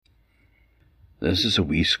This is a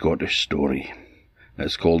wee Scottish story.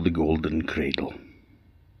 It's called the Golden Cradle.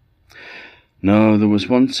 Now, there was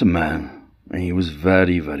once a man, and he was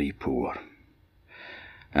very, very poor.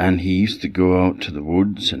 And he used to go out to the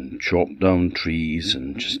woods and chop down trees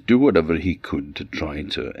and just do whatever he could to try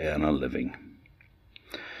to earn a living.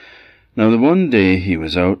 Now, the one day he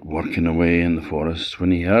was out working away in the forest when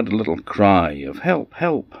he heard a little cry of "Help,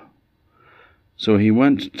 help!" So he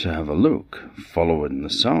went to have a look, following the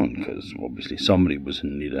sound, because obviously somebody was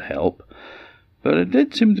in need of help. But it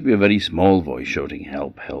did seem to be a very small voice shouting,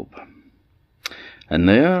 "Help, help." And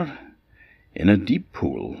there, in a deep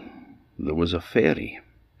pool, there was a fairy,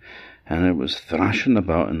 and it was thrashing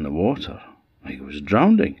about in the water, like it was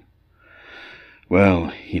drowning. Well,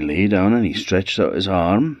 he lay down and he stretched out his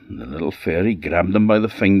arm, and the little fairy grabbed him by the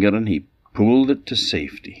finger and he pulled it to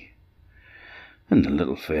safety. And the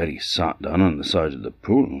little fairy sat down on the side of the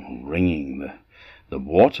pool, wringing the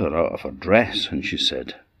water out of her dress, and she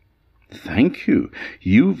said, "Thank you,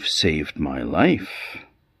 you've saved my life."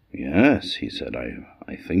 "Yes," he said,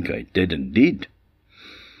 I think I did indeed."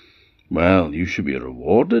 "Well, you should be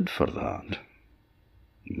rewarded for that."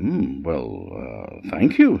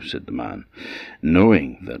 Thank you," said the man,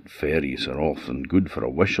 knowing that fairies are often good for a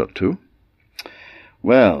wish or two.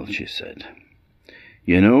 "Well," she said,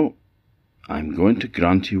 "you know, I'm going to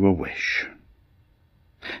grant you a wish."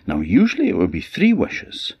 Now, usually it would be 3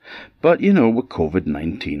 wishes, but, with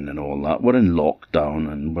COVID-19 and all that, we're in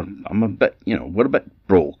lockdown, and we're a bit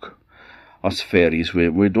broke. Us fairies,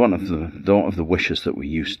 we don't have the wishes that we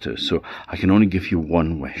used to, so I can only give you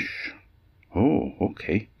 1 wish. "Oh,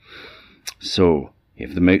 okay. So, you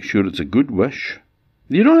have to make sure it's a good wish.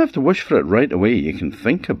 You don't have to wish for it right away, you can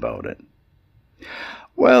think about it."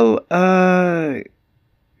 "Well,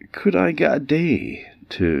 could I get a day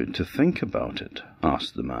to think about it?"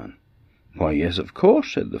 asked the man. "Why, yes, of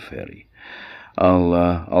course," said the fairy.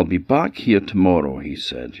 I'll be back here tomorrow," he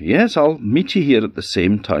said. "Yes, I'll meet you here at the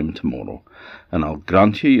same time tomorrow, and I'll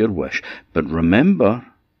grant you your wish. But remember,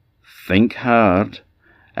 think hard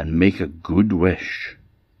and make a good wish.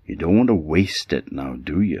 You don't want to waste it now,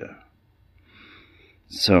 do you?"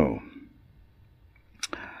 So,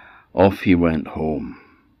 off he went home.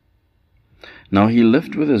 Now, he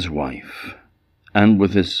lived with his wife and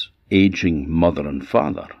with his aging mother and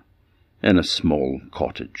father in a small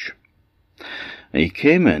cottage. And he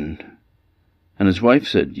came in, and his wife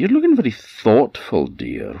said, "You're looking very thoughtful,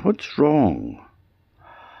 dear. What's wrong?"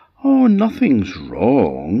 "Oh, nothing's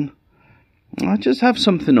wrong. I just have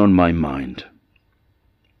something on my mind."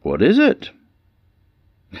 "What is it?"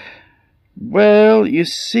 "Well, you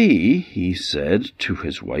see," he said to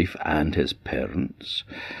his wife and his parents,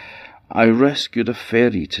 "I rescued a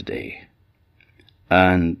fairy today,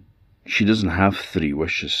 and she doesn't have 3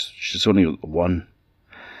 wishes. She's only 1.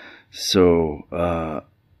 So,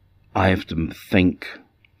 I have to think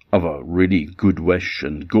of a really good wish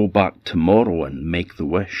and go back tomorrow and make the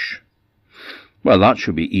wish." "Well, that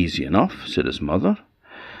should be easy enough," said his mother.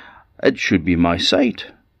 "It should be my sight.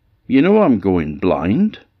 You know I'm going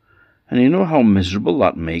blind, and you know how miserable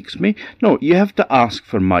that makes me. No, you have to ask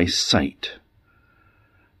for my sight."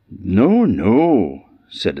 No,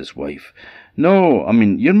 said his wife. "No,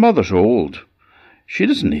 your mother's old. She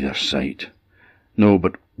doesn't need her sight. No,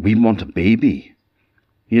 but we want a baby.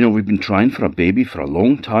 We've been trying for a baby for a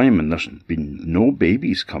long time, and there's been no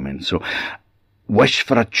babies coming, so wish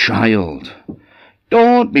for a child."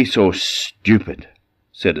 "Don't be so stupid,"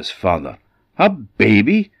 said his father. "A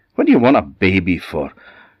baby? What do you want a baby for?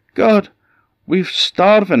 God, we're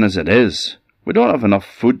starving as it is. We don't have enough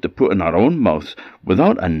food to put in our own mouth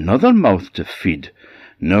without another mouth to feed.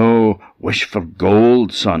 No, wish for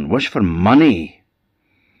gold, son. Wish for money."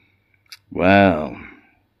 Well,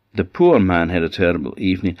 the poor man had a terrible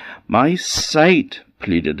evening. "My sight,"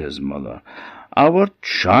 pleaded his mother. "Our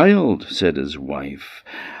child," said his wife.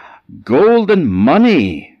 "Gold and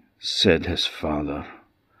money," said his father.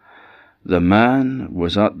 The man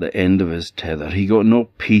was at the end of his tether. He got no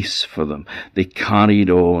peace for them. They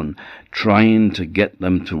carried on, trying to get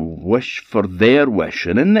them to wish for their wish.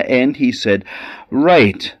 And in the end he said,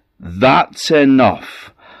 "Right, that's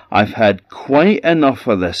enough. I've had quite enough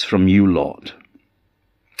of this from you lot.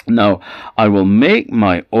 Now, I will make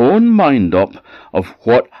my own mind up of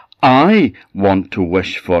what I want to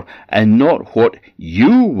wish for, and not what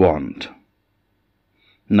you want."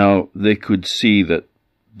 Now, they could see that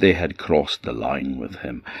they had crossed the line with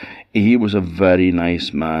him. He was a very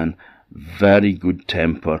nice man, very good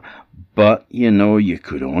temper, but, you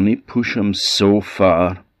could only push him so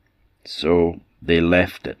far. So they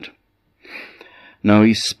left it. Now,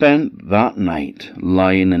 he spent that night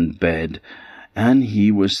lying in bed and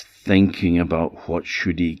he was thinking about what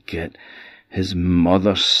should he get. His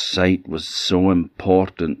mother's sight was so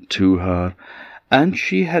important to her, and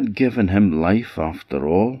she had given him life after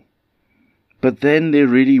all. But then they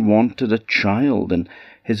really wanted a child, and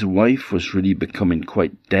his wife was really becoming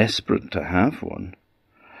quite desperate to have one.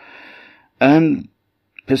 And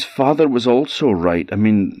his father was also right. I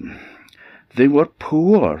mean, they were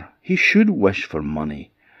poor. He should wish for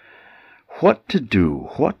money. What to do?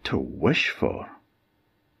 What to wish for?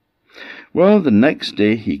 Well, the next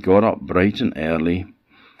day he got up bright and early.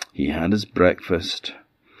 He had his breakfast.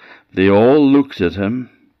 They all looked at him,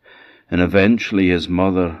 and eventually his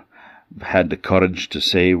mother had the courage to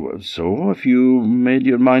say, "So, have you made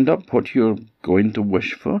your mind up what you're going to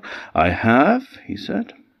wish for?" "I have," he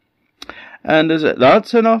said. "And is it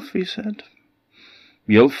that's enough?" he said.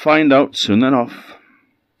 "You'll find out soon enough.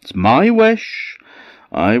 It's my wish.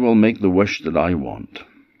 I will make the wish that I want."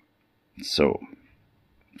 So,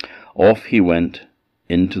 off he went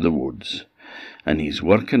into the woods, and he's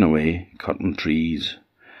working away, cutting trees,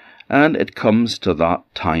 and it comes to that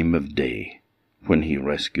time of day when he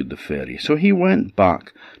rescued the fairy. So he went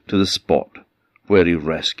back to the spot where he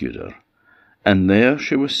rescued her, and there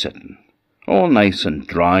she was sitting, all nice and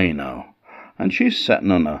dry now, and she's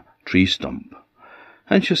sitting on a tree stump,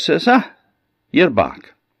 and she says, "Ah, you're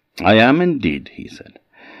back." "I am indeed," he said.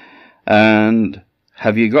 "And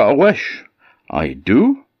have you got a wish?" "I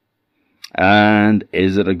do." "And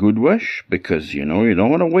is it a good wish? Because, you don't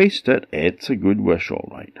want to waste it. It's a good wish, all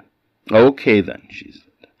right." "Okay, then," she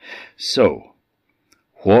said. "So,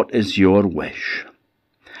 what is your wish?"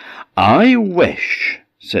 "I wish,"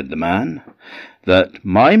 said the man, "that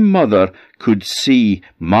my mother could see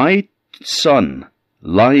my son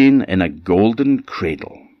lying in a golden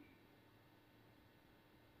cradle."